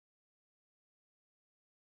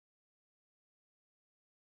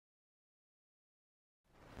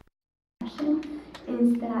passion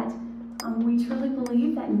is that we truly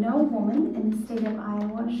believe that no woman in the state of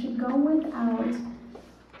Iowa should go without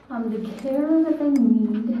the care that they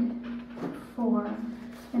need for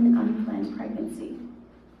an unplanned pregnancy.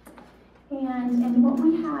 And what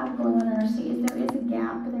we have going on in our state is there is a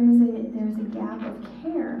gap. There's a gap of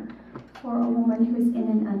care for a woman who is in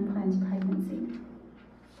an unplanned pregnancy.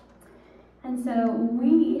 And so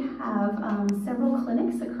we have several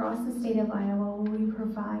clinics across the state of Iowa where we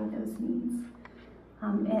provide those needs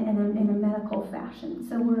in a medical fashion.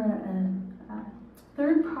 So we're a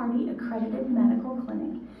third-party accredited medical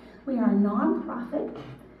clinic. We are a nonprofit,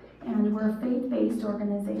 and we're a faith-based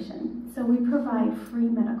organization. So we provide free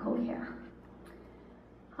medical care.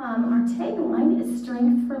 Our tagline is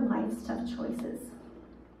 "Strength for Life's Tough Choices."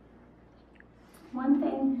 One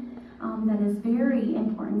thing that is very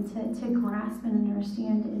important to grasp and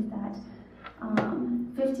understand is that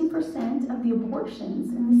 50% of the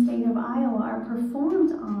abortions in the state of Iowa are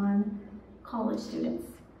performed on college students.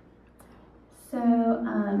 So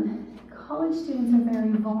college students are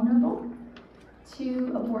very vulnerable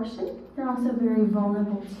to abortion. They're also very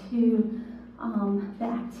vulnerable to the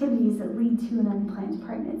activities that lead to an unplanned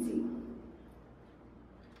pregnancy.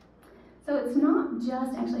 So it's not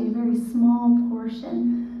just actually a very small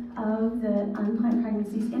portion of the unplanned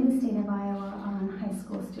pregnancies in the state of Iowa are on high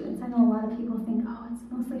school students. I know a lot of people think, oh, it's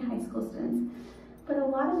mostly high school students, but a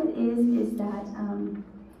lot of it is that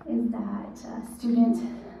student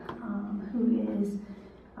who is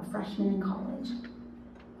a freshman in college,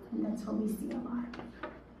 and that's what we see a lot.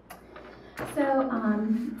 So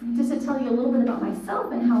just to tell you a little bit about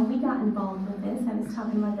myself and how we got involved with this, I was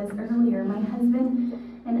talking about this earlier. My husband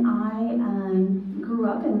and I grew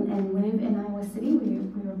up and live in Iowa City. We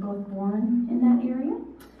were both born in that area.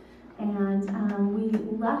 And we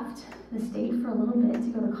left the state for a little bit to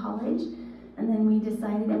go to college. And then we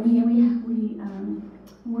decided, and we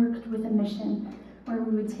worked with a mission where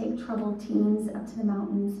we would take troubled teens up to the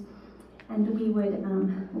mountains, and we would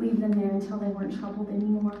leave them there until they weren't troubled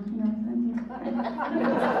anymore.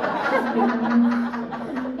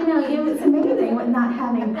 It was amazing what not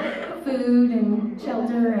having food and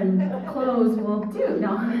shelter and clothes will do.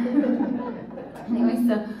 No. Anyway,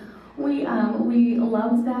 so we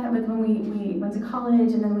loved that. But when we went to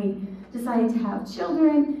college, and then we decided to have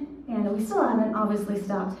children, and we still haven't obviously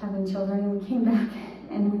stopped having children. And we came back,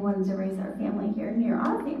 and we wanted to raise our family here near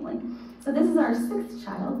our family. So this is our 6th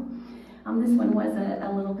child. This one was a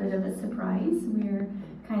little bit of a surprise. We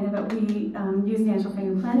use natural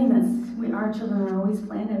family planning. Our children are always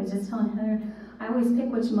planned. I was just telling Heather, I always pick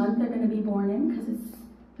which month they're going to be born in because it's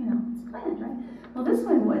planned, right? Well, this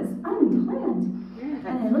one was unplanned. And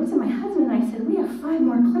I looked at my husband and I said, we have 5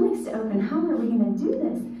 more clinics to open. How are we going to do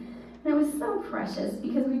this? And it was so precious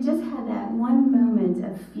because we just had that one moment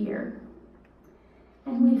of fear.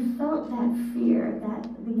 And we felt that fear that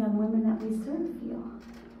the young women that we serve feel.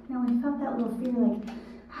 We felt that little fear, like,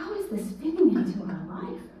 how is this fitting into our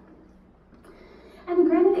life? And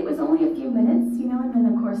granted, it was only a few minutes, and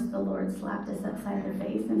then of course the Lord slapped us upside the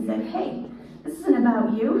face and said, hey, this isn't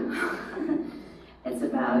about you. it's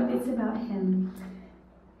about Him.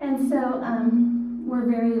 And so we're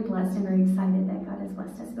very blessed and very excited that God has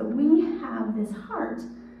blessed us. But we have this heart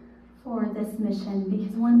for this mission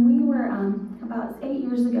because when we were, about 8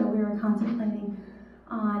 years ago, we were contemplating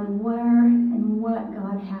on where and what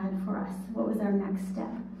God had for us, what was our next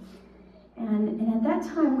step. And at that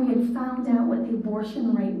time, we had found out what the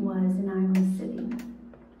abortion rate was in Iowa City.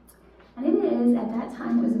 And at that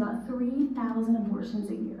time, it was about 3,000 abortions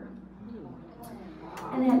a year.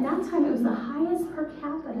 And at that time, it was the highest per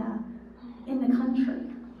capita in the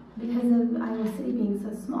country because of Iowa City being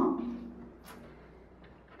so small.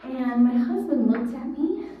 And my husband looked at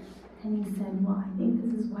me, and he said, well, I think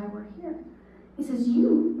this is why we're here. He says,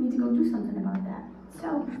 you need to go do something about that. So,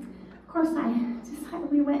 of course, I decided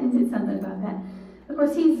we went and did something about that. Of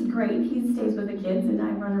course, he's great. He stays with the kids, and I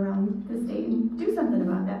run around the state and do something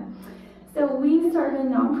about that. So we started a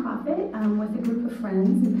nonprofit with a group of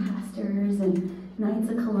friends and pastors and Knights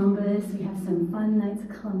of Columbus. We have some fun Knights of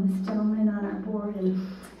Columbus gentlemen on our board, and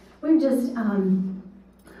we've just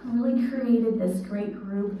really created this great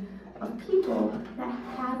group of people that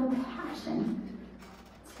have a passion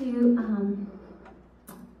to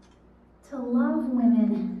love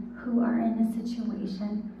women who are in a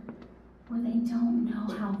situation where they don't know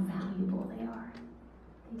how valuable they are.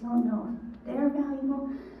 They don't know if they're valuable.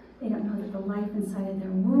 They don't know that the life inside of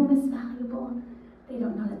their womb is valuable. They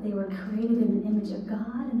don't know that they were created in the image of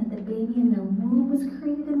God and that the baby in their womb was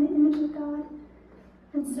created in the image of God.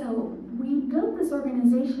 And so we built this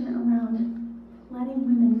organization around letting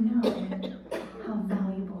women know how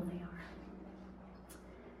valuable they are.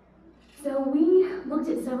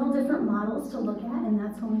 looked at several different models to look at, and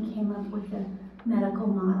that's when we came up with the medical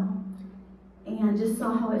model, and just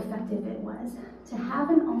saw how effective it was to have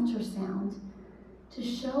an ultrasound to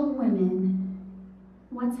show women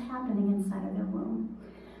what's happening inside of their womb.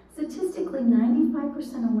 Statistically, 95%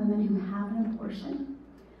 of women who have an abortion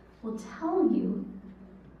will tell you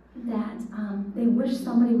that they wish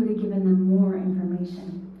somebody would have given them more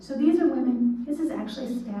information. So these are women, this is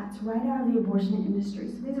actually stats right out of the abortion industry.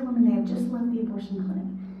 So these are women, they have just left the abortion clinic.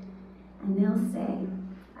 And they'll say,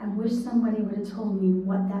 I wish somebody would have told me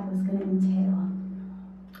what that was going to entail.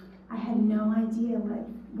 I had no idea what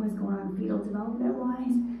was going on fetal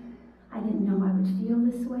development-wise. I didn't know I would feel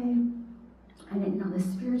this way. I didn't know the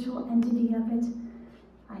spiritual entity of it.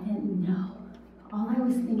 I didn't know. All I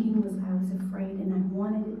was thinking was I was afraid and I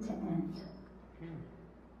wanted it to end.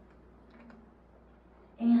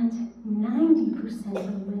 And 90%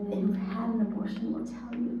 of women who've had an abortion will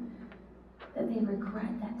tell you that they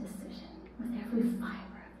regret that decision with every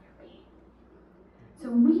fiber of their being. So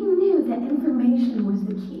we knew that information was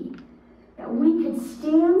the key, that we could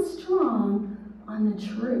stand strong on the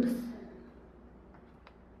truth.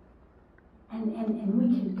 And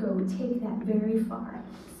we could go take that very far.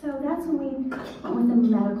 So that's when we went with the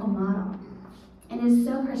medical model. And it's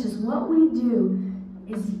so precious. What we do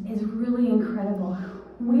is really incredible.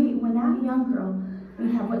 When that young girl,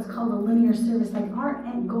 we have what's called a linear service. Like our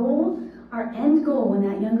end goal when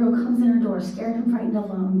that young girl comes in her door, scared and frightened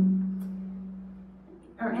alone,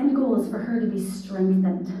 our end goal is for her to be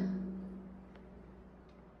strengthened.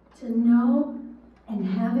 To know and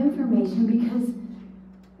have information, because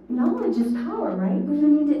knowledge is power, right? We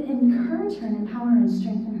need to encourage her and empower her and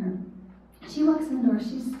strengthen her. She walks in the door,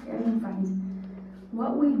 she's scared and frightened.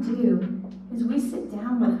 What we do is we sit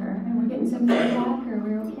down with her, and we're getting some feedback, or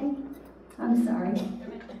we're okay? I'm sorry.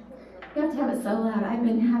 You have to have it so loud. I've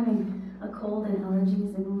been having a cold and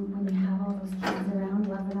allergies, and when you have all those kids around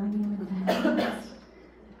loving on you,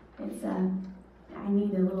 I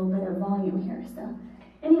need a little bit of volume here, so.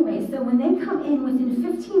 Anyway, so when they come in, within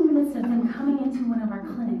 15 minutes of them coming into one of our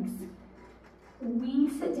clinics, we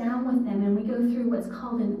sit down with them and we go through what's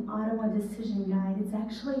called an Ottawa decision guide. It's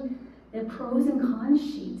actually the pros and cons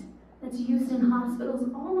sheet that's used in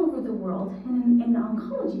hospitals all over the world and in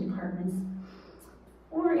oncology departments.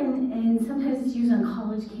 Or in sometimes it's used on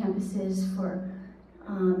college campuses for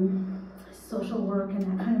social work and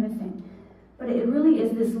that kind of a thing. But it really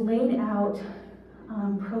is this laid out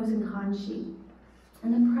pros and cons sheet.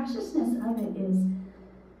 And the preciousness of it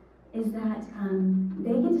is that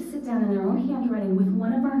they get to sit down in their own handwriting with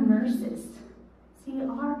one of our nurses. See,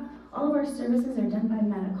 all of our services are done by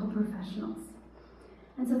medical professionals.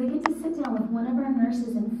 And so they get to sit down with one of our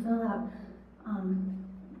nurses and fill out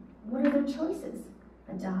what are their choices?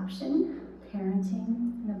 Adoption,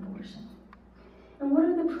 parenting, and abortion. And what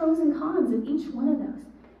are the pros and cons of each one of those?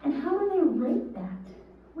 And how do they rate that?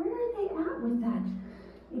 Where are they at with that?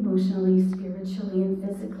 Emotionally, spiritually, and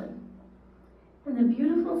physically. And the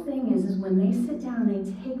beautiful thing is when they sit down, they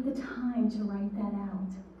take the time to write that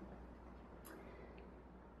out.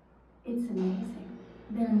 It's amazing.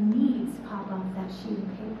 Their needs pop off that sheet of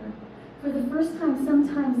paper. For the first time,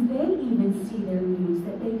 sometimes they even see their needs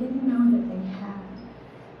that they didn't know that they had.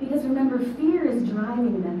 Because remember, fear is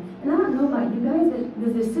driving them. And I don't know about you guys,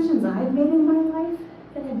 the decisions I've made in my life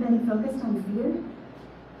that have been focused on fear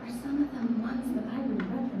are some of the ones that I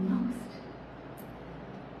regret the most.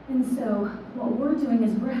 And so what we're doing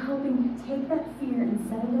is we're helping take that fear and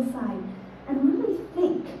set it aside and really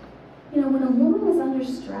think. You know, when a woman is under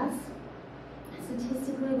stress,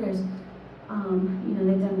 statistically there's,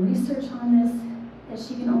 they've done research on this, that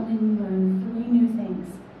she can only learn 3 new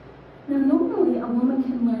things. Now normally a woman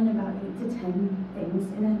can learn about 8 to 10 things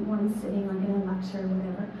in one sitting, like in a lecture or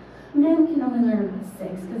whatever. Men can only learn about 6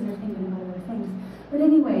 because they're thinking about other things. But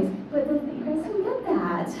anyways, you guys didn't get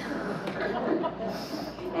that.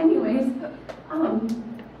 Anyways,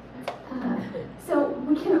 so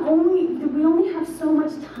we only have so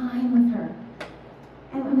much time with her.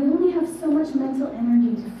 And we only have so much mental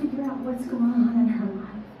energy to figure out what's going on in her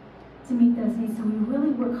life to meet those needs. So we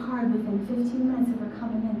really work hard within 15 minutes of her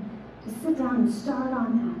coming in to sit down and start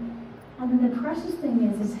on that. And then the precious thing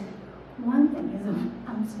is one thing is,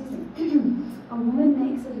 a woman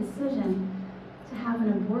makes a decision to have an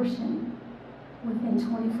abortion within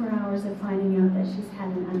 24 hours of finding out that she's had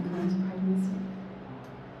an unplanned pregnancy.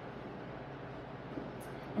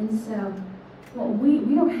 And so,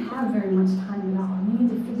 we don't have very much time at all. We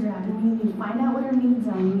need to figure out, and we need to find out what her needs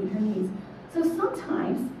are and meet her needs. So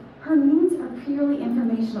sometimes, her needs are purely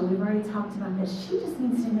informational. We've already talked about this. She just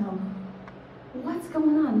needs to know what's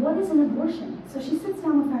going on? What is an abortion? So she sits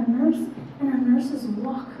down with our nurse, and our nurses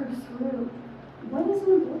walk her through, what is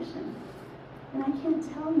an abortion? And I can't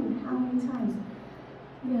tell you how many times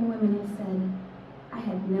young women have said, I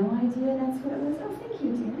had no idea that's what it was. Oh, thank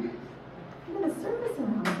you, dear. You got a service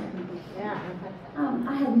around here. Yeah.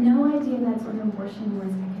 I had no idea that's what an abortion was.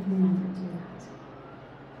 I could never do that.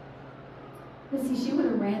 But see, she would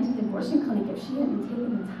have ran to the abortion clinic if she hadn't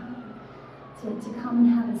taken the time to come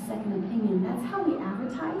and have a second opinion. That's how we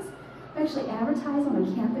advertise. We actually advertise on the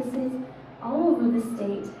campuses all over the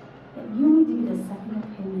state that you need to get a second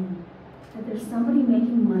opinion, that there's somebody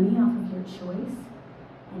making money off of your choice,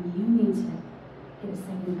 and you need to get a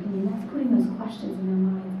second opinion. That's putting those questions in their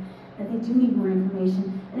minds, that they do need more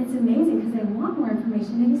information. And it's amazing because they want more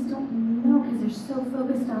information, they just don't know because they're so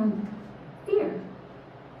focused on fear.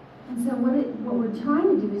 And so what we're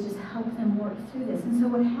trying to do is just help them work through this. And so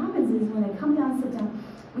what happens is when they come down, sit down,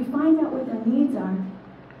 we find out what their needs are.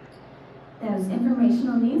 Those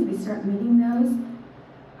informational needs, we start meeting those.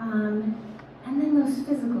 And then those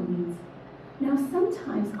physical needs. Now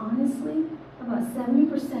sometimes, honestly, about 70%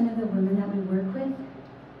 of the women that we work with,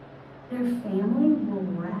 their family will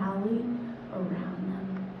rally around them.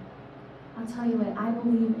 I'll tell you what, I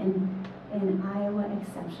believe in Iowa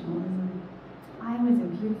exceptionalism. Iowa is a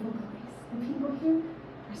beautiful place. The people here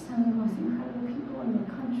are some of the most incredible people in the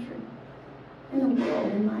country, in the world,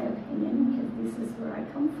 in my opinion, because this is where I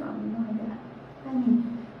come from. You know,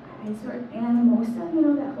 I sort of Anamosa, you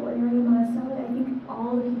know, that whole area of Minnesota. I think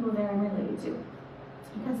all the people there I'm related to,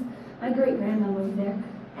 because my great grandma was there,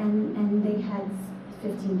 and they had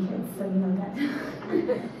 15 kids, so you know that.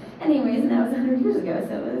 Anyways, and that was 100 years ago,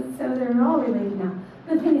 so they're all related now.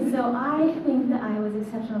 The thing is, so I think that I was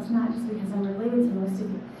exceptional. It's not just because I'm related to most of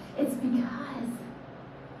you. It's because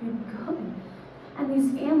you're good. And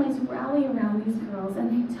these families rally around these girls,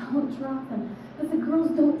 and they don't drop them. But the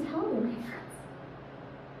girls don't tell their parents.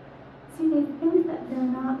 See, they think that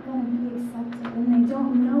they're not going to be accepted, and they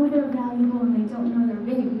don't know they're valuable, and they don't know their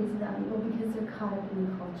baby is valuable because they're caught up in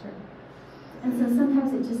the culture. And so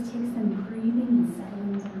sometimes it just takes them breathing and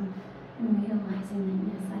settling down and realizing that,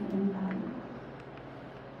 yes, I am valuable.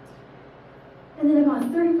 And then about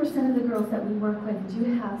 30% of the girls that we work with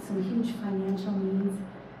do have some huge financial needs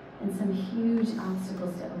and some huge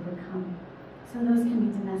obstacles to overcome. So those can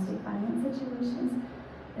be domestic violence situations,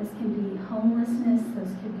 those can be homelessness,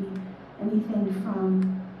 those could be anything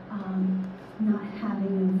from not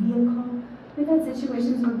having a vehicle. We've had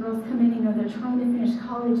situations where girls come in, you know, they're trying to finish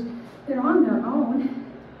college, they're on their own,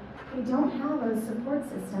 they don't have a support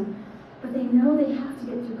system, but they know they have to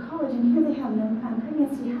get through college, and here they have an unplanned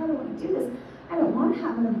pregnancy. How do I do this? I don't want to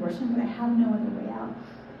have an abortion, but I have no other way out.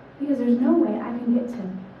 Because there's no way I can get to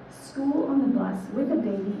school on the bus with a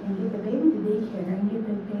baby and get the baby to daycare and get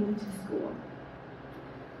the baby to school.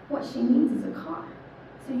 What she needs is a car.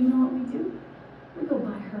 So you know what we do? We go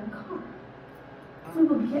buy her a car. We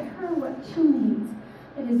will get her what she needs.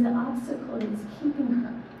 It is the obstacle that is keeping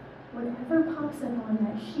her. Whatever pops up on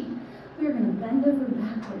that sheet, we are going to bend over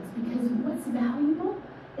backwards, because what's valuable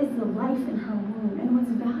is the life in her womb, and what's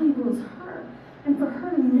valuable is her. And for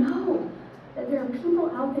her to know that there are people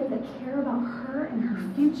out there that care about her and her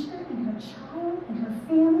future and her child and her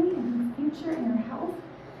family and her future and her health,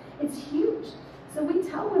 it's huge. So we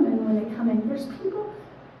tell women when they come in, there's people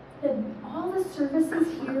that all the services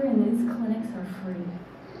here in these clinics are free,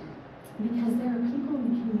 because there are people in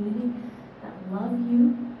the community that love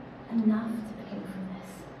you enough to pay for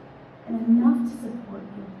this and enough to support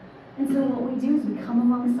you. And so what we do is we come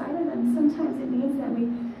alongside of them. Sometimes it means that we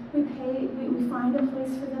find a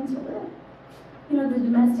place for them to live. You know, the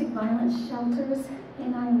domestic violence shelters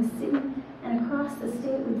in Iowa City and across the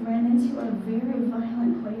state we've ran into are very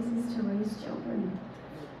violent places to raise children.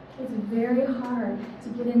 It's very hard to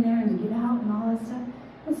get in there and to get out and all that stuff.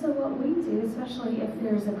 And so what we do, especially if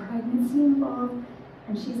there's a pregnancy involved,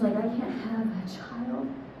 and she's like, I can't have a child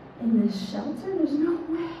in this shelter, there's no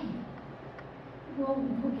way. We'll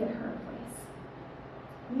get her a place.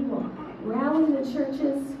 We will rally the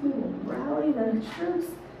churches, we will rally the troops,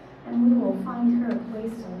 and we will find her a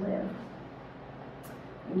place to live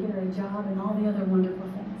and get her a job and all the other wonderful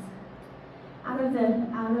things. Out of the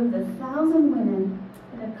 1,000 women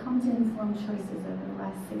that have come to Informed Choices over the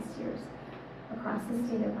last 6 years across the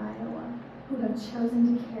state of Iowa, who have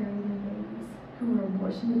chosen to carry their babies, who are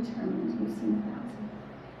abortion determined, we've seen 1,000.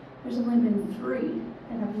 There's only been 3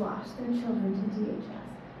 that have lost their children to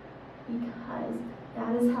DHS, because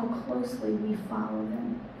that is how closely we follow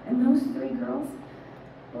them. And those 3 girls,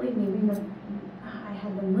 believe me, I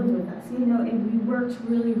had them live with us. You know, and we worked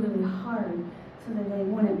really, really hard so that they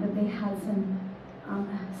wouldn't, but they had some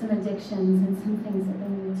some addictions and some things that they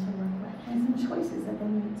needed to work with, and some choices that they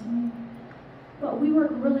needed to make. But we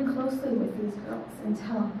work really closely with these girls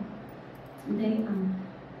until they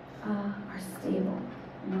are stable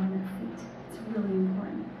and on their feet. It's really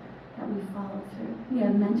important that we follow through. We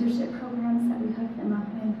have mentorship programs that we hook them up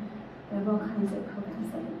in. We have all kinds of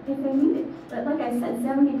programs that if they need it. But like I said,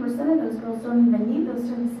 70% of those girls don't even need those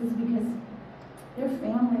services because their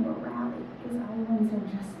family will rally, because our ones are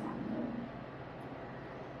just that good.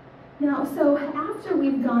 Now, so after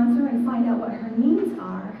we've gone through and find out what her needs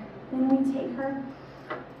are, then we take her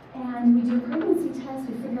and we do a pregnancy test,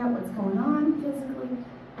 we figure out what's going on physically,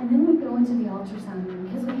 and then we go into the ultrasound room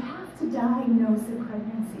because we have to diagnose a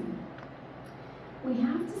pregnancy. We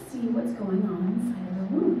have to see what's going on inside of the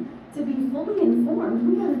womb. To be fully informed,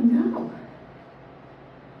 we gotta know.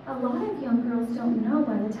 A lot of young girls don't know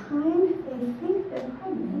by the time they think they're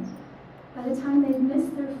pregnant, by the time they've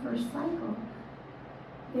missed their first cycle,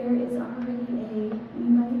 there is already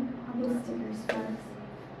anybody? I'll get stickers first.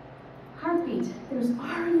 Heartbeat. There's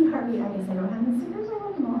already a heartbeat. I guess I don't have the stickers. I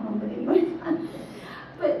love them all at home, but anyway.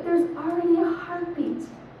 But there's already a heartbeat.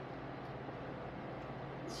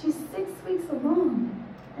 She's 6 weeks along,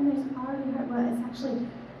 and there's already a heartbeat. Well, it's actually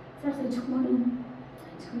 21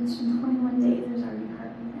 days. There's already a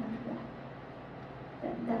heartbeat after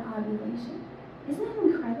that ovulation. Isn't that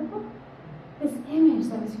incredible? This image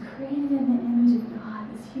that was created in the image of God,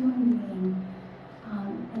 this human being,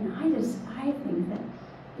 and I think that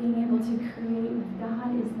being able to create with God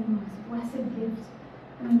is the most blessed gift.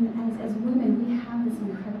 I mean, as women, we have this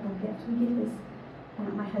incredible gift. We get this,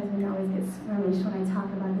 my husband always gets squirmish when I talk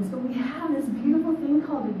about this, but we have this beautiful thing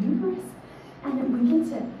called the uterus, and we get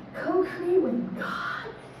to co-create with God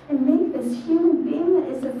and make this human being that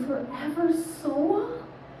is a forever soul.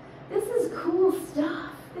 This is cool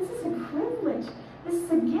stuff. This is a privilege. This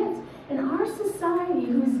is a gift. In our society,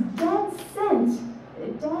 who's dead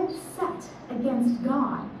set against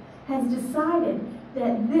God, has decided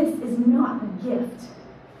that this is not a gift.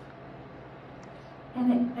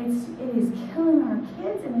 And it is killing our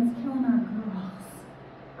kids and it's killing our girls.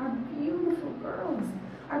 Our beautiful girls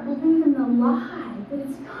are believing the lie that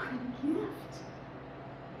it's not a gift.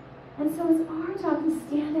 And so it's our job to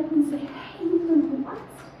stand up and say, hey, you've been blessed.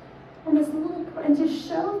 And to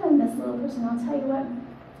show them this little person. I'll tell you what,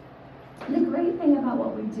 the great thing about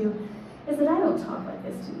what we do is that I don't talk like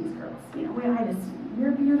this to these girls. You know,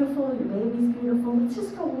 you're beautiful, your baby's beautiful, let's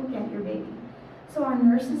just go look at your baby. So our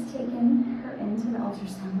nurse has taken her into the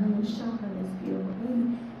ultrasound room and show her this beautiful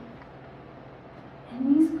baby. And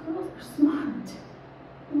these girls are smart.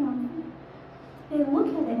 You know, they look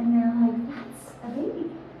at it and they're like, that's a baby.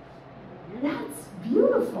 That's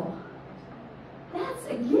beautiful. That's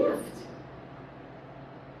a gift.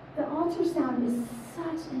 The ultrasound is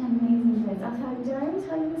such an amazing gift. I'll tell you, did I ever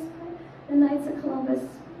tell you this part? The Knights of Columbus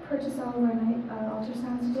purchased all of our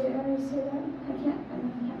ultrasounds. Did I ever say that? I can't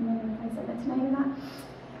remember if I said that tonight or not.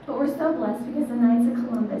 But we're so blessed because the Knights of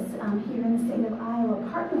Columbus here in the state of Iowa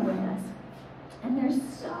partner with us. And they're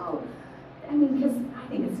so, I think it's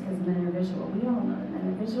because men are visual. We all know that men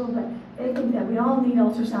are visual, but they think that we all need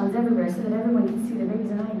ultrasounds everywhere so that everyone can see their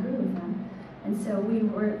babies, and I agree with them. And so we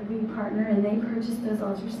partner, and they purchased those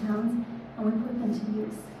ultrasounds, and we put them to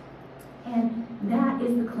use. And that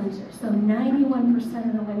is the clincher. So 91%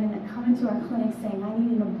 of the women that come into our clinic saying, I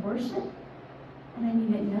need an abortion, and I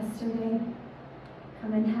need it yesterday,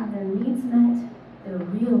 come and have their needs met, their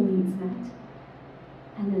real needs met,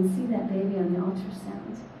 and then see that baby on the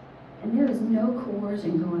ultrasound. And there is no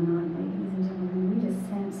coercion going on, ladies and gentlemen. We just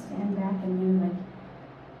stand back and they're like,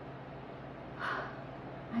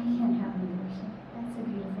 I can't have an abortion. That's a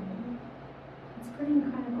beautiful baby. It's pretty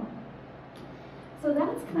incredible. So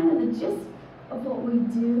that's kind of the gist of what we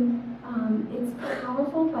do. It's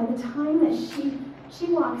powerful. By the time that she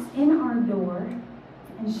walks in our door,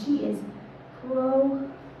 and she is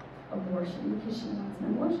pro-abortion because she wants an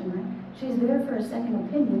abortion, right? She's there for a second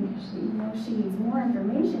opinion because she knows she needs more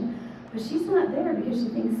information, but she's not there because she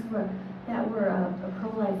thinks we're a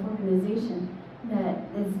pro-life organization that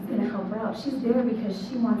is going to help her out. She's there because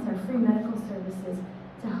she wants our free medical services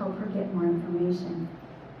to help her get more information.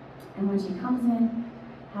 And when she comes in,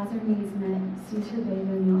 has her needs met, sees her baby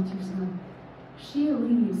in the ultrasound, she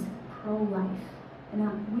leaves pro-life. And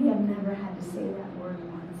we have never had to say that word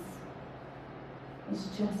once. It's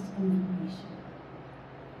just information.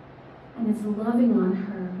 And it's loving on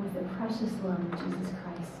her with the precious love of Jesus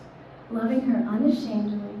Christ. Loving her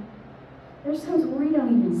unashamedly. There's times where we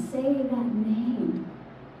don't even say that name.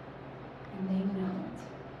 And they know it.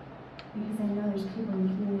 Because they know there's people in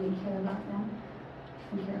the community that care about them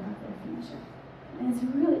and care about their future. And it's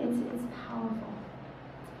powerful.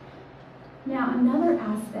 Now, another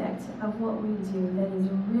aspect of what we do that is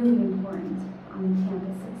really important on the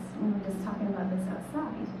campuses, and we're just talking about this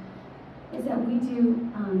outside, is that we do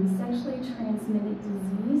sexually transmitted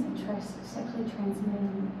disease and sexually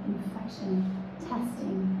transmitted infection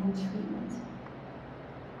testing and treatment.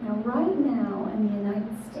 Now, right now in the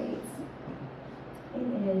United States, it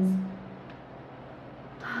is,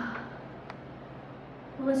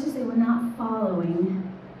 well, let's just say we're not following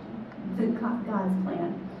God's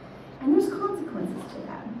plan. And there's consequences to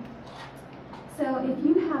that. So if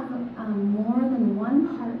you have more than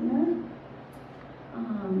one partner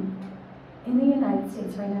in the United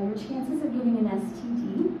States right now, your chances of getting an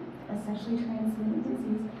STD, a sexually transmitted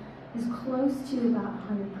disease, is close to about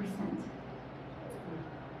 100%.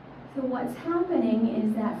 So what's happening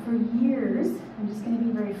is that for years, I'm just going to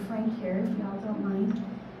be very frank here, if y'all don't mind,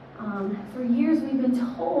 for years we've been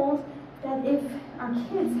told that if our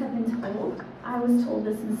kids have been told, I was told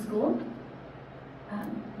this in school, I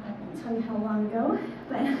won't tell you how long ago,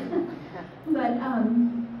 but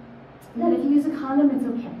that if you use a condom, it's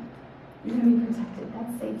okay. You're going to be protected.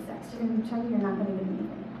 That's safe sex. You're going to be protected. You're not going to get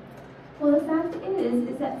anything. Well, the fact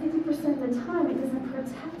is that 50% of the time it doesn't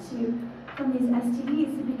protect you from these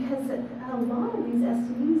STDs because a lot of these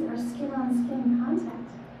STDs are skin-on-skin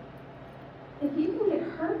contact. If you can get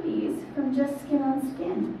herpes from just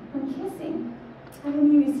skin-on-skin, from kissing,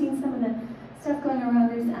 haven't you seen some of the stuff going around?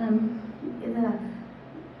 There's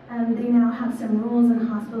they now have some rules in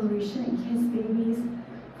hospitals where you shouldn't kiss babies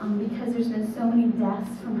because there's been so many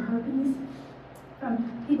deaths from herpes, from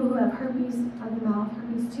people who have herpes of the mouth,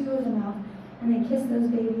 herpes 2 of the mouth, and they kiss those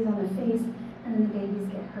babies on the face, and then the babies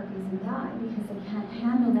get herpes and die because they can't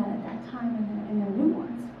handle that at that time in their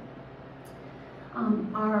newborns.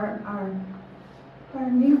 Our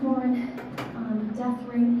newborn death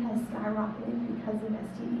rate has skyrocketed because of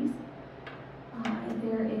STDs.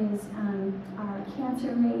 There is our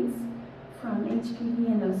cancer rates from HPV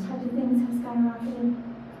and those types of things have skyrocketed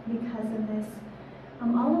because of this.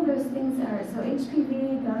 All of those things are, so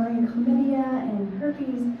HPV, gonorrhea, and chlamydia, and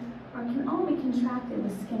herpes can all be contracted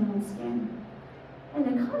with skin on skin. And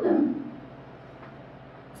the condom,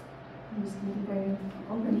 I'm just going to be very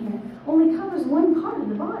open here, only covers one part of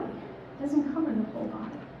the body. It doesn't cover the whole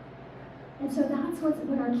body. And so that's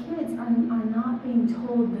what our kids are not being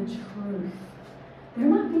told the truth. They're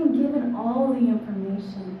not being given all the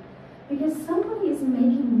information because somebody is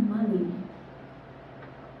making money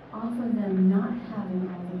off of them not having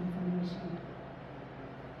all the information.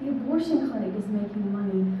 The abortion clinic is making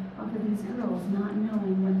money off of these girls not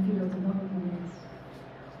knowing what fetal development is,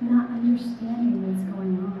 not understanding what's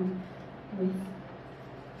going on with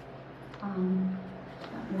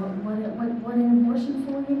what an abortion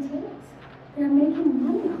fully entails. They're making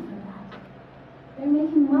money off of that. They're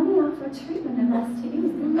making money off of treatment of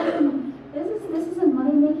STDs. This is a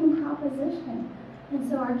money-making proposition. And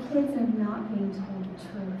so our kids are not being told the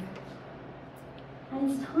truth. And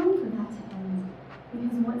it's time for that to end.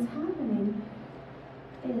 Because what's happening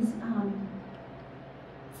is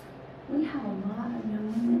we have a lot of young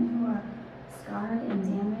women who are scarred and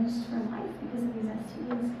damaged for life because of these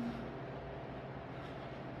STDs.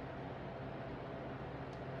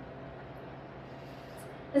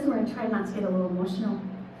 This is where I try not to get a little emotional.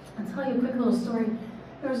 I'll tell you a quick little story.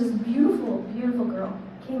 There was this beautiful, beautiful girl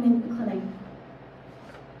came into the clinic.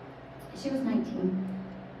 She was 19.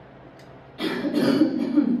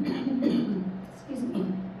 Excuse me.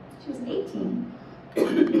 She was 18.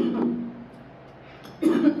 Excuse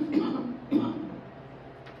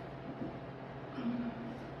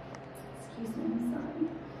me, I'm sorry.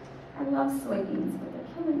 I love soybeans, but they're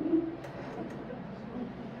killing me.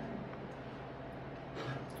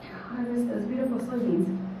 Harvest those beautiful soybeans.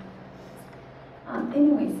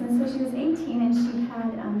 Anyway, so she was 18 and she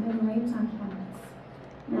had been raped on campus.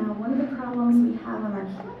 Now, one of the problems we have on our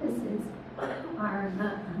campuses are the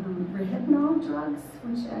rehypnol drugs,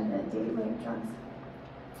 which are the date rape drugs.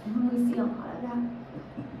 And we see a lot of that.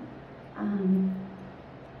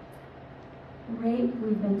 Rape,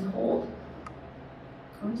 we've been told,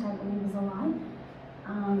 which I believe is a lie,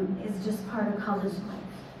 is just part of college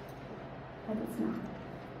life. But it's not.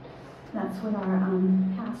 That's what our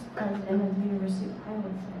past president of the University of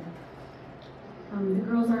Iowa said. The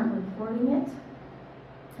girls aren't reporting it,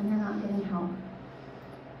 and they're not getting help.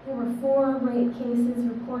 There were 4 rape cases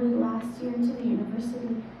reported last year to the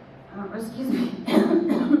university, excuse me,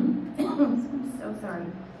 I'm so sorry,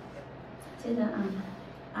 to the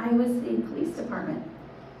Iowa State Police Department.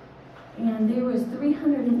 And there was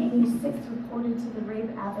 386 reported to the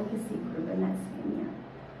rape advocacy group in that same year.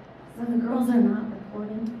 So the girls are not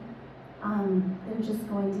reporting. They're just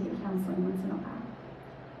going to get counseling once in a while.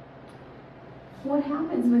 what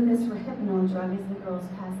happens with this rohypnol drug is the girls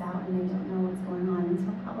pass out and they don't know what's going on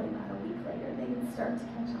until probably about a week later. They start to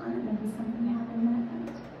catch on and maybe something happened that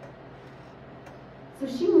night. So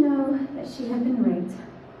she knew that she had been raped.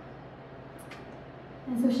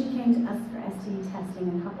 And so she came to us for STD testing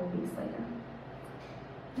a couple weeks later.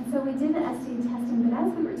 And so we did the STD testing, but as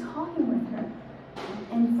we were talking with her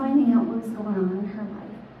and finding out what was going on in her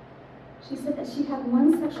life, she said that she had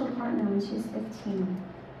one sexual partner when she was 15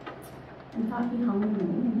 and thought he hung with me,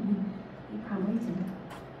 and he probably did.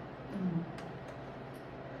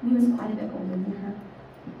 He was quite a bit older than her.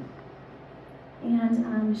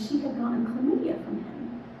 And she had gotten chlamydia from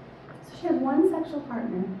him. So she had one sexual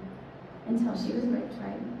partner until she was raped,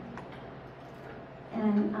 right?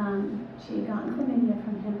 And she had gotten chlamydia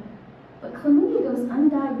from him. But chlamydia goes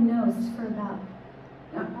undiagnosed for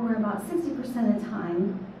about 60% of the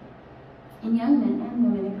time. In young men and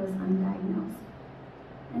women, it goes undiagnosed.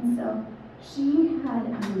 And so she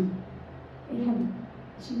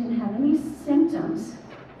didn't have any symptoms.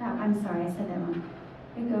 I'm sorry, I said that wrong.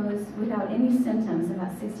 It goes without any symptoms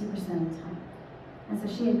about 60% of the time. And so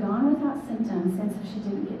she had gone without symptoms, and so she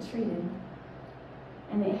didn't get treated.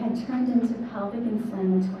 And it had turned into pelvic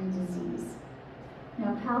inflammatory disease.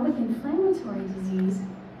 Now, pelvic inflammatory disease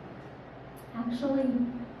actually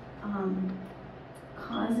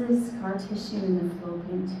causes scar tissue in the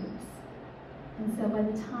fallopian tubes. And so by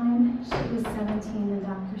the time she was 17, the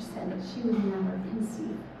doctor said that she would never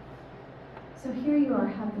conceive. So here you are,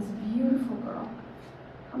 have this beautiful girl,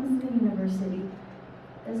 comes to the university,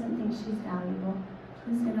 doesn't think she's valuable.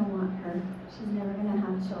 Who's going to want her? She's never going to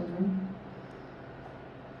have children.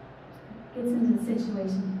 Gets into the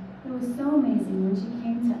situation. It was so amazing when she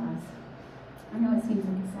came to us. I know it seems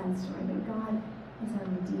like a sad story, but God is our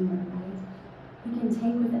Redeemer, right? He can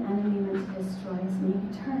take what the enemy meant to destroy us, and He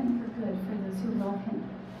can turn it for good for those who love Him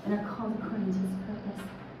and are called according to His purpose.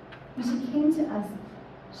 When she came to us,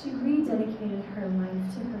 she rededicated her life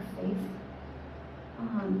to her faith.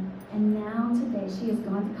 And now today she has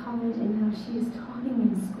gone to college, and now she is talking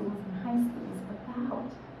in schools and high schools about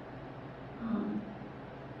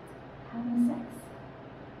having sex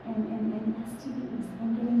and STDs and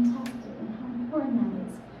getting tested and how important that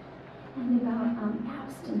is, and about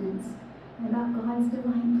abstinence and about God's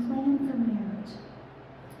divine plan for marriage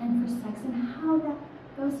and for sex and how that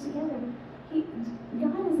goes together.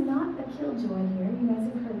 God is not a killjoy here. You guys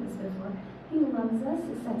have heard this before. He loves us.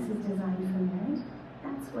 The sex is designed for marriage.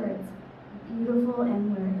 That's where it's beautiful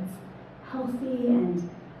and where it's healthy and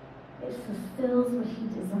it fulfills what He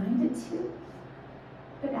designed it to.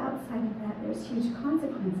 But outside of that, there's huge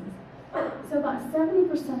consequences. So about 70%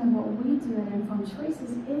 of what we do at Informed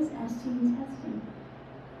Choices is STD testing.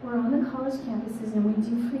 We're on the college campuses and we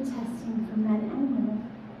do free testing for men and women.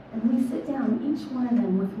 And we sit down, each one of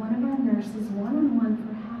them, with one of our nurses, one-on-one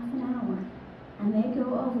for half an hour. And they go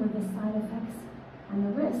over the side effects and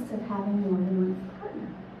the risks of having more than one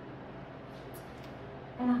partner.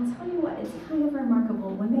 And I'll tell you what, it's kind of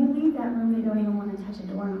remarkable. When they leave that room, they don't even want to touch a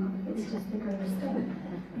doorknob. It's just the greatest thing.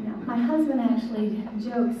 You know, my husband actually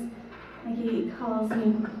jokes, like he calls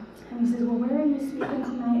me, and he says, well, where are you speaking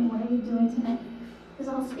tonight? What are you doing tonight?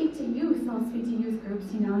 Because I'll speak to youth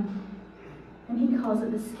groups, you know. And he calls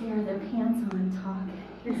it the scare their pants on talk.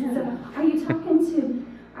 So are you talking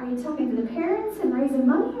to the parents and raising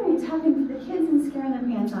money, or are you talking to the kids and scaring their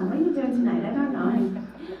pants on? What are you doing tonight? I don't know.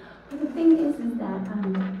 But the thing is that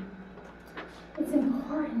it's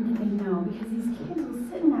important that they know, because these kids will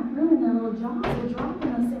sit in that room and their little jaws will drop and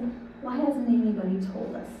they'll say, why hasn't anybody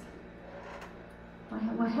told us?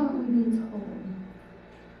 Why haven't we been told?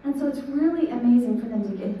 And so it's really amazing for them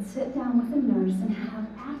to sit down with a nurse and have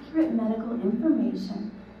accurate medical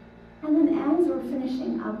information. And then as we're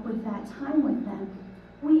finishing up with that time with them,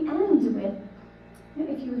 we end with,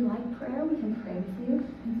 if you would like prayer, we can pray with you.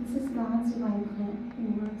 And this is God's divine plan. He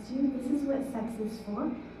loves you. This is what sex is for.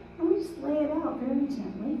 And we just lay it out very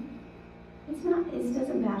gently. It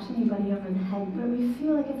doesn't bash anybody over the head, but we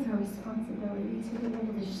feel like it's our responsibility to be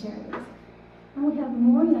able to share this. And we have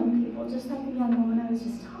more young people, just like the young woman I was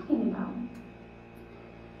just talking about,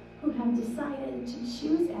 who have decided to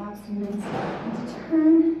choose abstinence and to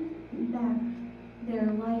turn their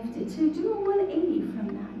life, to do a 180 from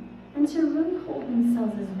that, and to really hold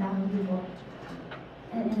themselves as valuable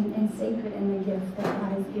and sacred in the gift that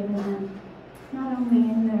God has given them, not only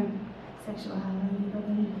in their sexuality, but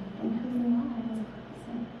in who they are as a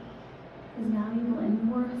person, is valuable and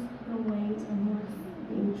worth the weight and worth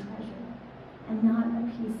being treasured, and not a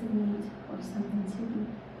piece of meat or something to be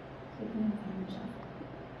taken advantage of.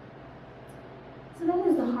 So that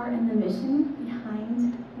is the heart and the mission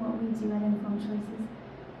behind what we do at Informed Choices.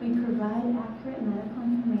 We provide accurate medical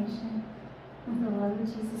information with the love of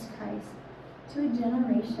Jesus Christ to a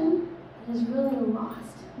generation that is really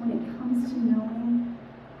lost when it comes to knowing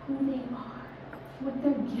who they are, what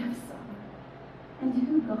their gifts are, and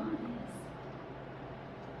who God is.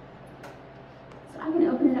 So I'm going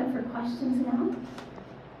to open it up for questions now.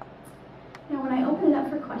 Now, when I open it up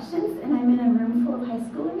for questions, and I'm in a room full of high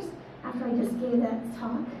schoolers, after I just gave that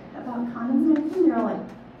talk about condoms and everything, they're all like,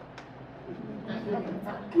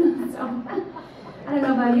 so, I don't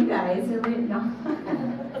know about you guys, or no.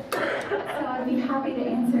 So I'd be happy to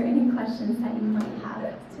answer any questions that you might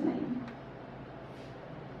have tonight.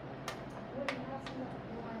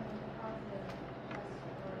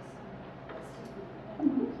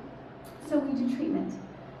 So we do treatment.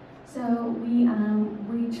 So we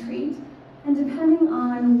treat, and depending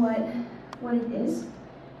on what it is,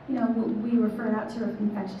 you know, we refer it out to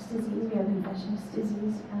infectious disease. We have infectious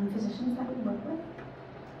disease physicians that we work with.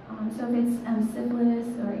 So if it's syphilis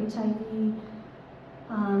or HIV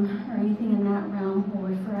or anything in that realm, we'll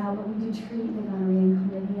refer out. But we do treat the gonorrhea and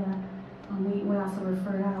chlamydia. We also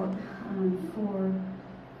refer out for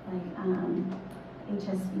like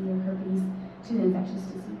HSV or herpes to the infectious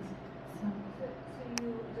disease. So you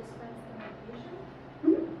dispense the medication?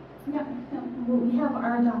 Mm-hmm. Yeah. Well, we have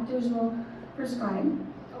our doctors will prescribe.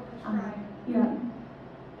 Oh, prescribe. Yeah.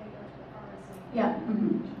 They go to the pharmacy. Yeah.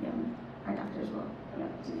 Mm-hmm. Yeah. Our doctors will. Yeah.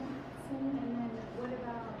 Do that. So, and then what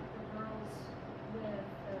about the girls with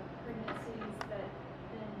the pregnancies that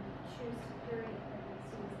then choose to carry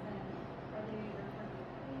pregnancies? Then are they referred to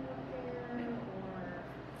prenatal care or?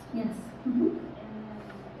 yes. Mm-hmm. And then,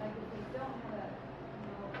 like, if they don't have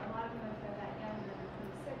a lot of them if they're that young, they're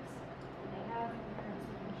 26, and they have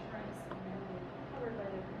pregnancy insurance, and they're really covered by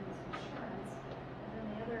their pregnancy insurance, and then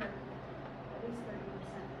the other, at least 30%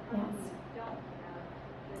 probably don't have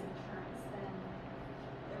good insurance, then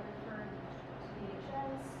they're referred to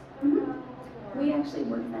DHS, We actually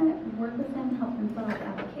work with them, help them fill out the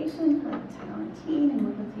application, fill out the Title 19, and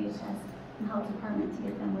work with DHS and health department to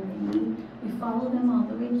get them what they need. We follow them all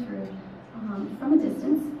the way through from a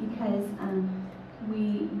distance because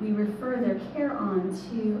we refer their care on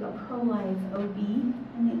to a pro-life OB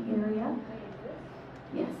in the area.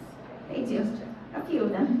 Yes, they do. A few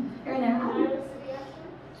of them. They're in there.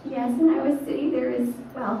 Yes, in Iowa City there's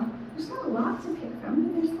not a lot to pick from,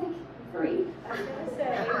 but there's like 3. I was going to say,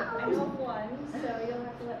 I know of one, so you'll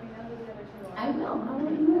have to let me know who the other 2 are. I will. I'll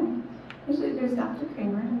let you know. Actually, there's Dr.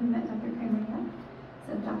 Kramer. Have you met Dr. Kramer yet?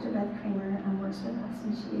 So Dr. Beth Kramer works with us,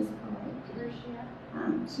 and she is pro-life. Where is she at?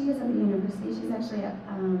 She is at the university. She's actually at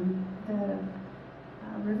the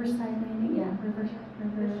Riverside Landing. Yeah, River. She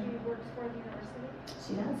works for the university?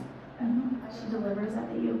 She does. Mm-hmm. She delivers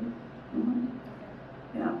at the U. Mm-hmm.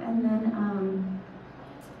 Yeah, and then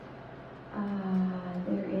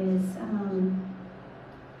there is,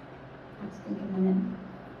 let's think a minute.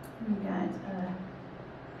 We got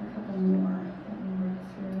a couple more that we work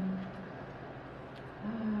through.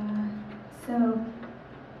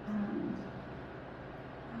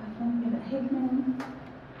 I think we have a Hickman.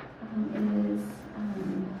 Is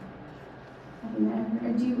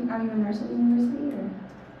are you a nurse at the university or?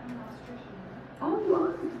 I'm an obstetrician. Oh, you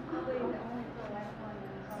are. Probably the only pro-life one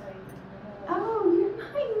and probably the whole. Oh, you're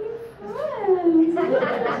my new friend. I've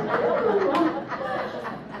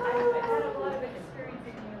had a lot of experience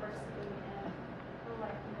in university and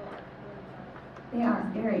pro-life people are really fun. They are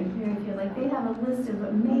very, very good. Like they have a list of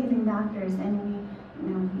amazing doctors, and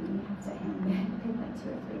we have to pick like 2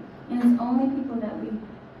 or 3. And it's only people that we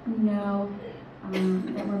know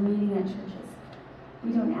that we're meeting at churches. We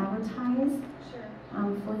don't advertise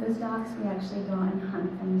for those docs. We actually go and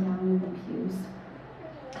hunt them down in the pews.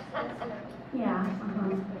 Yeah,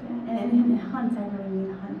 And in hunt, I really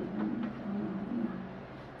mean hunt.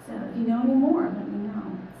 So if you know any more, let me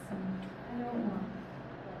know. So, I know one.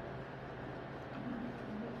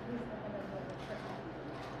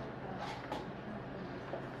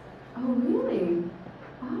 oh, really?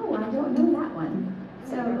 Oh, I don't know that one.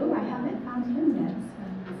 So, I haven't found him yet. So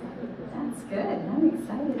that's good. I'm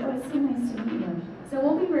excited. Oh, it's so nice to meet you. So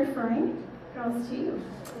we'll be referring girls to you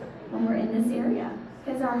when we're in this area.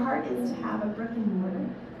 Because our heart is to have a brick and mortar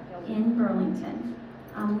in Burlington.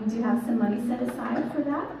 We do have some money set aside for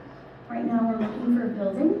that. Right now we're looking for a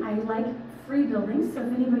building. I like free buildings, so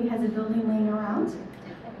if anybody has a building laying around,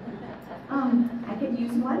 I could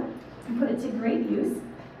use one and put it to great use.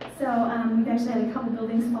 So we've actually had a couple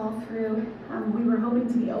buildings fall through. We were hoping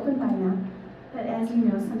to be open by now, but as you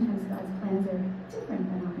know, sometimes God's plans are different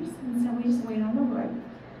than ours. And so we just wait on the Lord.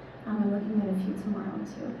 I'm looking at a few tomorrow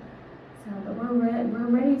too. So, but we're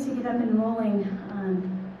ready to get up and rolling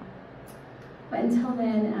But until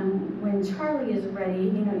then, when Charlie is ready,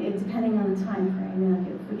 you know, depending on the time frame, like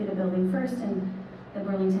if we get a building first and the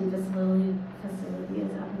Burlington facility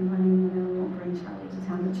is up and running, then we won't bring Charlie to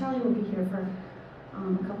town. But Charlie will be here for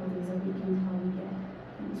a couple of days a week until we get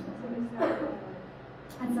things ready.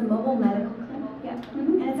 That's a mobile medical clinic. Yeah,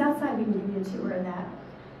 and it's outside. We can give you a tour of that.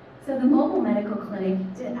 So the mobile medical clinic.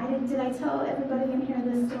 Did I tell everybody in here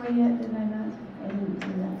this story yet? Did I not? I didn't do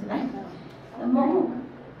that, did I? The mobile.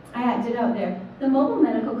 I did out there. The mobile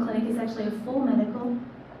medical clinic is actually a full medical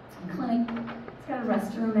clinic. It's got a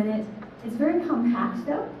restroom in it. It's very compact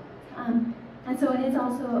though. And so it is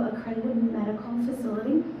also an accredited medical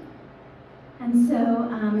facility. And so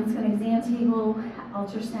it's got an exam table,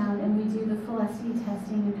 ultrasound, and we do the full STD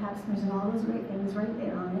testing and pap smears and all those great things right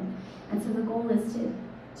there on it. And so the goal is to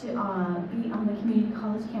be on the community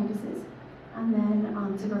college campuses, and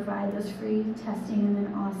then to provide those free testing, and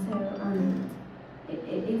then also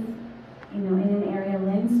if you know, in an area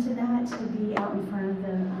lends to that, to be out in front of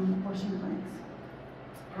the abortion clinics,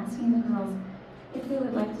 asking the girls if they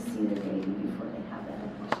would like to see their baby before they have that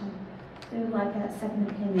abortion. They would like that second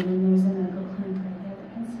opinion, and there's a medical clinic right there that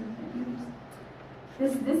can serve their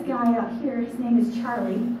needs. This guy out here, his name is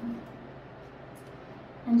Charlie.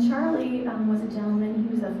 And Charlie was a gentleman.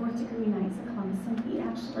 He was a 4th degree Knights of Columbus, and he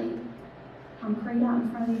actually prayed out in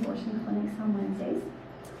front of the abortion clinics on Wednesdays.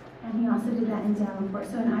 And he also did that in Davenport.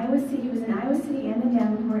 So in Iowa City, he was in Iowa City and in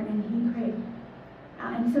Davenport, and he prayed.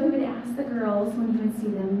 And so he would ask the girls when he would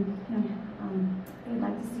see them, you know, they'd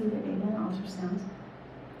like to see their baby on ultrasound.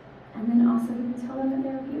 And then also he would tell them that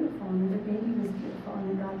they were beautiful, and that their baby was beautiful,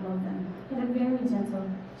 and that God loved them. He had a very gentle,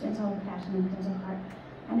 passionate, gentle heart.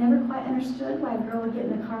 I never quite understood why a girl would get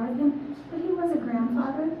in the car with him, but he was a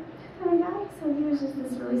grandfather kind of guy, so he was just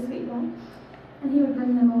this really sweet guy. And he would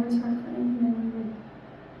bring them over to our clinic, and then we would,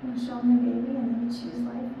 you know, show them their baby, and they would choose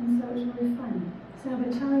life, and so it was really fun. So, but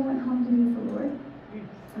Charlie went home to be with the Lord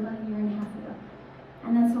about a year and a half ago,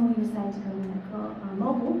 and that's when we decided to go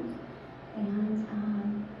mobile, and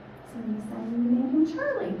so we decided we would name him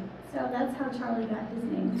Charlie. So that's how Charlie got his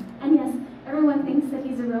name. And yes, everyone thinks that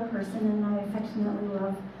he's a real person, and I affectionately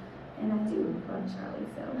love, and I do love Charlie.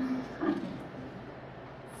 So,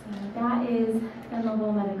 so that is the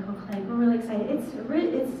mobile medical clinic. We're really excited.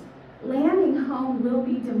 Its landing home will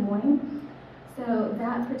be Des Moines. So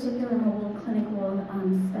that particular mobile clinic will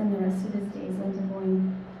spend the rest of its days in Des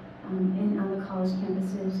Moines, on the college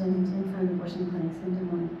campuses and in front of abortion clinics in Des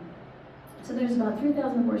Moines. So there's about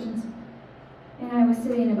 3,000 abortions in Iowa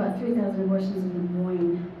City and about 3,000 abortions in Des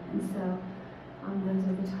Moines. And so those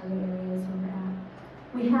are the target areas where we're at.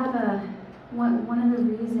 We have one of the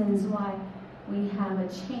reasons why we have a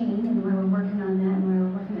chain and why we're working on that and why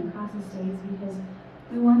we're working across the states, because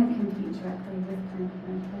we want to compete directly with Planned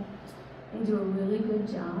Parenthood. They do a really good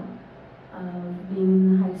job of being in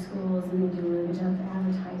the high schools, and they do a really good job of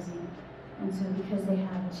advertising. And so because they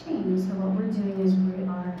have a chain, so what we're doing is we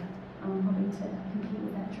are hoping to compete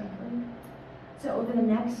with that directly. So over the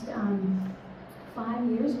next 5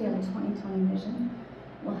 years, we have a 2020 vision.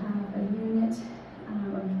 We'll have a unit,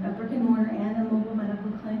 a brick and mortar and a mobile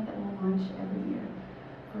medical clinic that will launch every year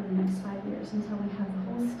for the next 5 years until we have the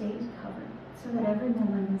whole state covered, so that every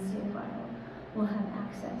woman in the state of Iowa will have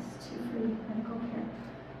access to free medical care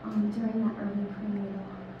during that early prenatal,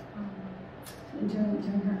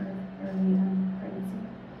 during her early pregnancy.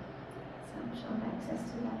 So she'll have access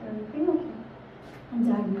to that early prenatal care and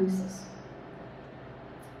diagnosis.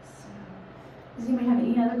 Does anybody have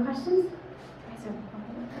any other questions?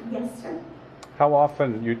 Yes, sir. How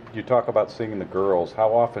often, you talk about seeing the girls,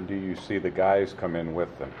 how often do you see the guys come in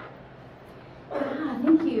with them?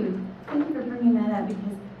 Thank you. Thank you for bringing that up,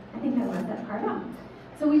 because I think I left that part out.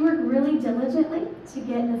 So we work really diligently to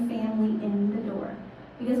get the family in the door,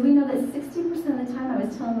 because we know that 60% of the time, I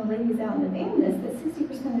was telling the ladies out in the van this, that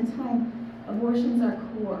 60% of the time abortions are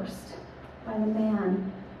coerced by the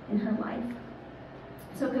man in her life.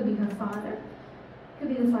 So it could be her father, it could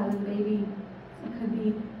be the father of the baby, it could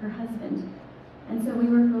be her husband. And so we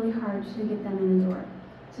work really hard to get them in the door,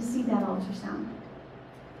 to see that ultrasound.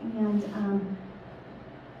 And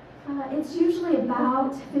it's usually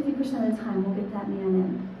about 50% of the time we'll get that man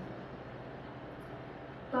in.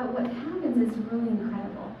 But what happens is really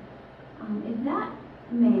incredible. If that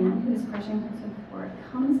man who is pressuring her to abort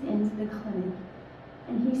comes into the clinic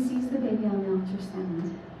and he sees the baby on the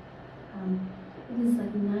ultrasound, it is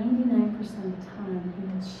like 99% of the time he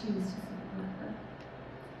will choose to support her.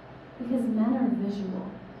 Because men are visual,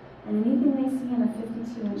 and anything they see on a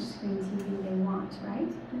 52-inch screen TV they want, right?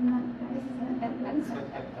 Isn't that, guys?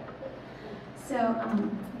 So,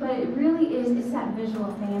 but it really is, it's that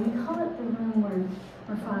visual thing, and we call it the room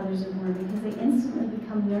where fathers are born, because they instantly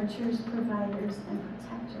become nurturers, providers, and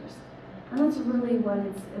protectors. And that's really what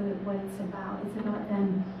it's about. It's about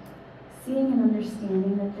them seeing and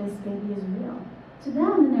understanding that this baby is real. To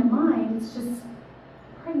them, in their mind, it's just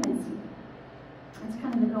pregnancy. That's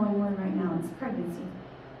kind of the going word right now. It's pregnancy.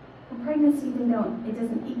 Well, pregnancy, it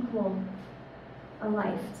doesn't equal a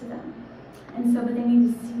life to them. And so, but they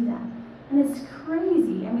need to see that. And it's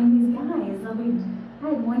crazy. I mean, these guys, I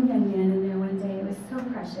had one young man in there one day. It was so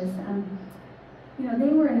precious. You know,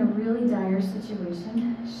 they were in a really dire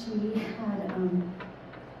situation. She had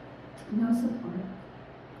no support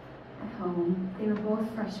at home. They were both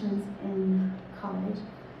freshmen in college.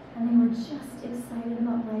 And they were just excited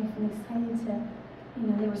about life and excited to, you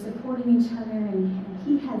know, they were supporting each other, and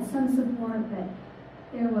he had some support, but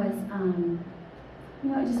there was, you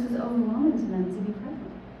know, it just was overwhelming to them to be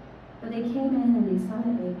pregnant. But they came in and they saw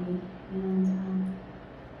that baby, and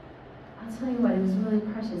I'll tell you what, it was really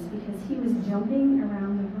precious because he was jumping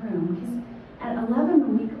around the room. Because at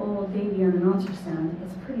 11-week-old baby on an ultrasound,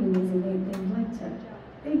 it's pretty amazing.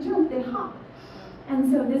 They jump, they hop.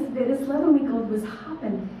 And so this 11-week-old was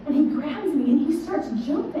hopping, and he grabs me and he starts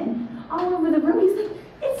jumping all over the room. He's like,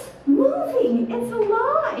 it's moving, it's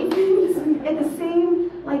alive. He's at the same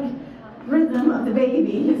rhythm of the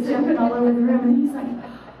baby. He's jumping all over the room, and he's like,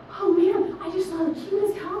 oh man, I just saw the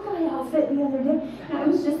cutest cowboy outfit the other day. And I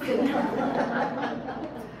was just sitting there.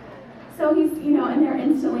 So he's, you know, and they're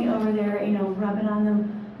instantly over there, you know, rubbing on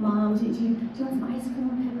them. Mom, do you want some ice cream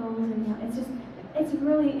or pickles? And, you know, it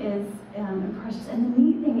really is precious. And the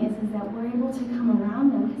neat thing is that we're able to come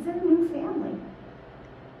around them because they're a new family.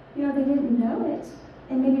 You know, they didn't know it.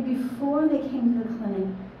 And maybe before they came to the clinic,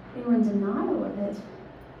 they were in denial of it.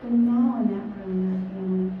 But now in that room, they're a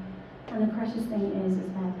family. And the precious thing is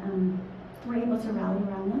that we're able to rally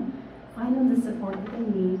around them, find them the support that they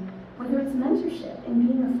need, whether it's mentorship in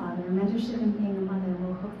being a father, or mentorship in being a mother,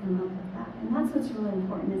 we'll hook them up with that. And that's what's really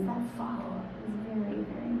important, is that follow-up is very,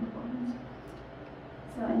 very important.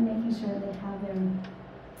 So, and making sure that they have their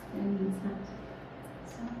needs met.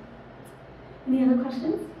 So, any other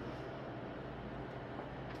questions?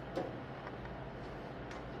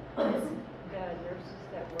 Yes. The nurses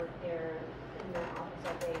that work there in the office,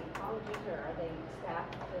 are they colleges, or are they staff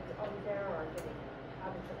that's always there, or how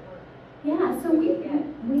does it work? Yeah, so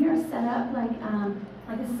we are set up like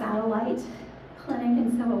a satellite clinic, and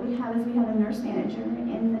so what we have is we have a nurse manager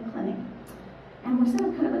in the clinic, and we're set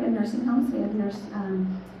up kind of like a nursing home. So we have nurse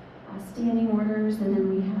standing orders, and then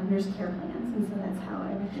we have nurse care plans, and so that's how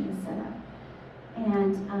everything is set up.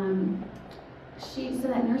 And so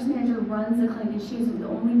that nurse manager runs the clinic, and she's the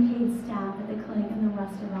only paid staff at the clinic, and the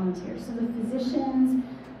rest are volunteers. So the physicians,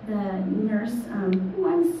 the nurse, oh,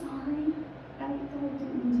 I'm sorry. I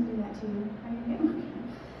didn't mean to do that to you. Are you okay?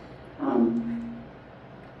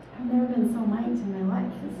 I've never been so mic'd in my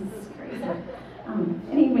life. This is crazy.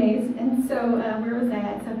 Anyways, and so where was I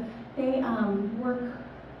at? So they work.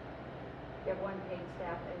 You have one paid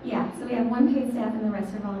staff. Yeah, so we have one paid staff, and the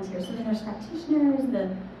rest are volunteers. So the nurse practitioners, the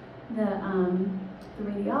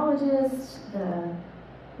radiologists,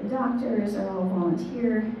 the doctors are all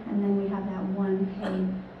volunteer, and then we have that one paid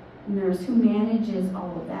nurse who manages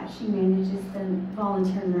all of that. She manages the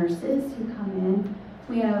volunteer nurses who come in.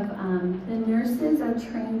 We have the nurses are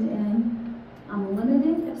trained in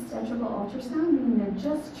limited obstetrical ultrasound, meaning they're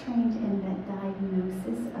just trained in that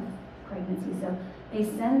diagnosis of pregnancy. So they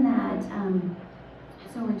send that,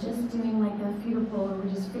 so we're just doing like a fetal pull, or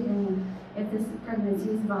we're just figuring if this pregnancy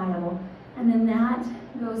is viable. And then that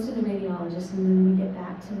goes to the radiologist, and then we get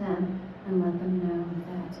back to them and let them know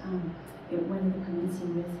that whether the pregnancy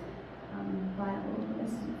was viable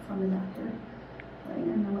is from the doctor, letting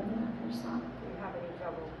them know what the doctor saw. Do you have any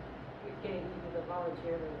trouble getting people to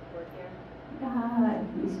volunteer to work here?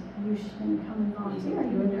 You shouldn't come and volunteer. Are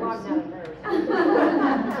you a nurse? Well, I'm not a nurse.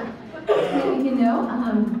 You know,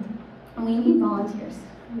 we need volunteers.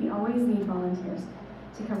 We always need volunteers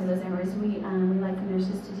to cover those hours. We like the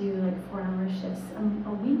nurses to do like 4-hour shifts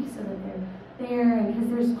a week, so that they're there, and because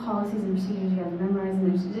there's policies and procedures you have to memorize, and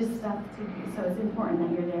there's just stuff to do. So it's important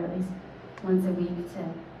that you're there at least once a week to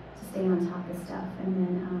stay on top of stuff. And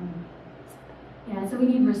then yeah, so we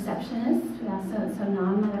need receptionists. We also, so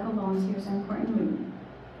non-medical volunteers are important.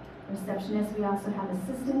 Receptionists. We also have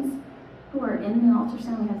assistants who are in the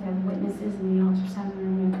ultrasound. We have to have witnesses in the ultrasound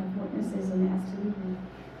room. We have witnesses in the STD room.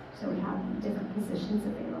 So we have different positions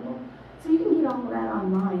available. So you can get all of that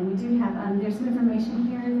online. We do have, there's some information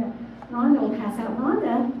here that Rhonda will pass out.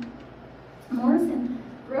 Rhonda Morrison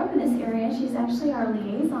grew up in this area. She's actually our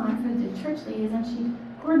liaison for the church liaison. She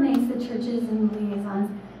coordinates the churches and liaisons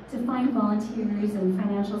to find volunteers and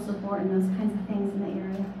financial support and those kinds of things in the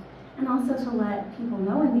area, and also to let people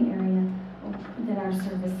know in the area that our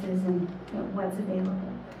services and what's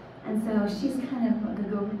available. And so she's kind of the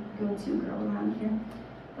go-to girl around here.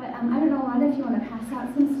 But I don't know, Rhonda, if you want to pass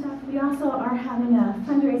out some stuff. We also are having a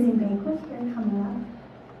fundraising banquet here coming up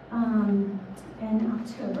in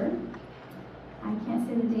October. I can't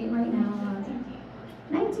say the date right now.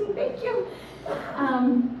 19, thank you.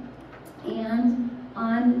 And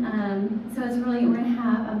so it's really, we're going to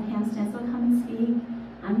have Pam Stencil come and speak.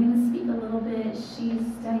 I'm going to speak a little bit. She's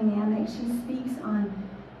dynamic. She speaks on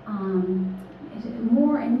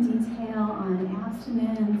more in detail on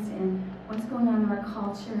abstinence and what's going on in our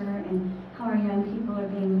culture and how our young people are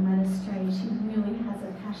being led astray. She really has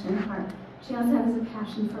a passionate heart. She also has a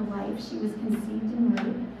passion for life. She was conceived in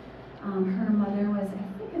rape. Her mother was, I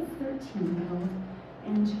think, a 13-year-old,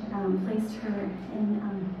 and placed her in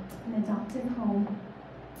an adoptive home.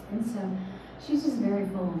 And so she's just very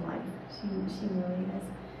full of life. She really is.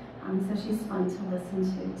 So she's fun to listen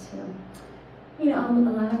to too. A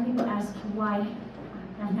lot of people ask why.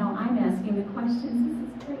 I know I'm asking the questions. This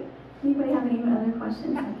is great. Anybody have any other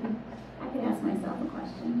questions? I could ask myself a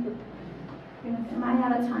question. Am I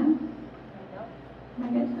out of time? Am I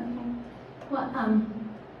good? Okay. Well,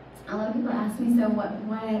 a lot of people ask me, so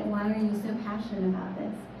why are you so passionate about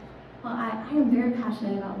this? Well, I am very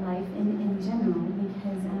passionate about life in general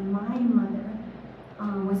because my mother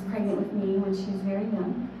was pregnant with me when she was very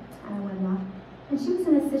young, out of wedlock. And she was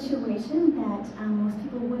in a situation that most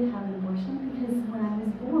people would have an abortion because when I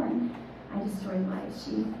was born, I destroyed life.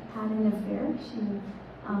 She had an affair. She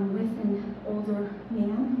with an older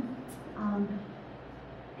man.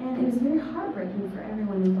 And it was very heartbreaking for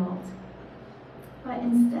everyone involved. But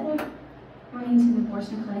instead of running to the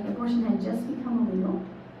abortion clinic, abortion had just become illegal.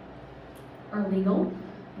 Or legal.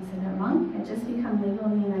 I said that wrong. It had just become legal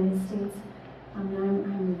in the United States. Now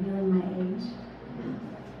I'm revealing my age.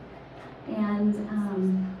 And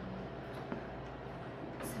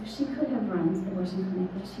so she could have run to the abortion clinic,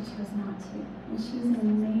 but she chose not to. And she's an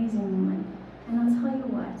amazing woman. And I'll tell you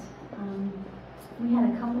what, we had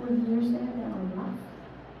a couple of years there that were rough,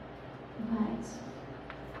 but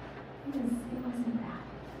it wasn't bad.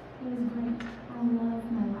 It was great. I love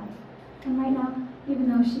my life. And right now, even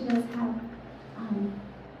though she does have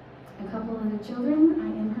a couple other children, I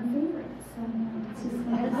am her favorite. So it's just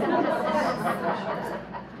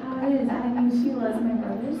how it is. I mean, she loves my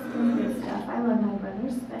brothers. Doing good stuff. I love my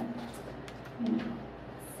brothers, but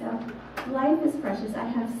So life is precious. I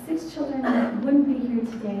have 6 children that wouldn't be here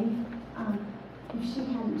today if she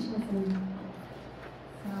hadn't chosen.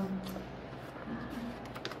 So,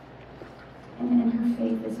 and her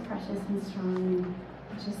faith is precious and strong, and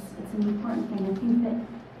it's an important thing. I think that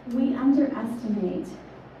we underestimate.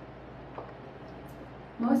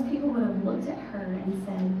 Most people would have looked at her and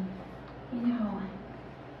said,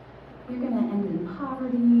 you're going to end in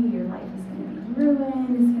poverty, your life is going to be ruined,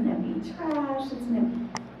 it's going to be trash, it's going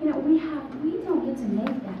to, we don't get to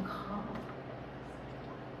make that call.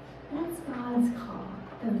 That's God's call,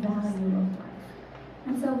 the value of life.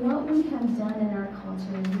 And so what we have done in our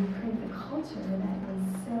culture is we've created a culture that is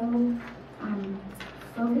so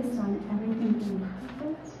focused on everything being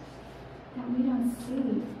perfect that we don't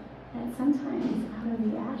see that sometimes out of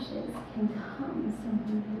the ashes can come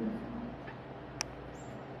something beautiful.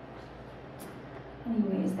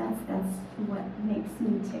 Anyways, that's what makes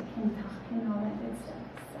me tick and talk and all that good stuff.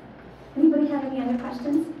 So, anybody have any other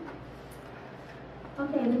questions?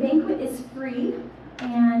 Okay, the banquet is free,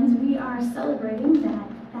 and we are celebrating that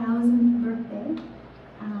 1,000th birthday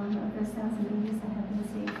of those 1,000 babies that have been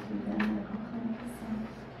saved through the medical clinic. So,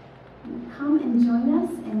 come and join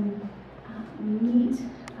us and meet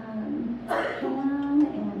Pam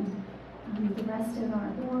and the rest of our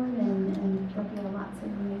board, and there'll be lots of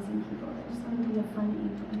amazing people there. So it'll be a fun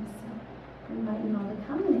evening. So I invite you all to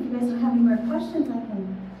come. And if you guys don't have any more questions, I can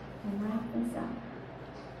wrap this up.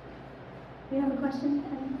 Do you have a question,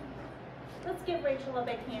 Patty? Let's give Rachel a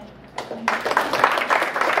big hand.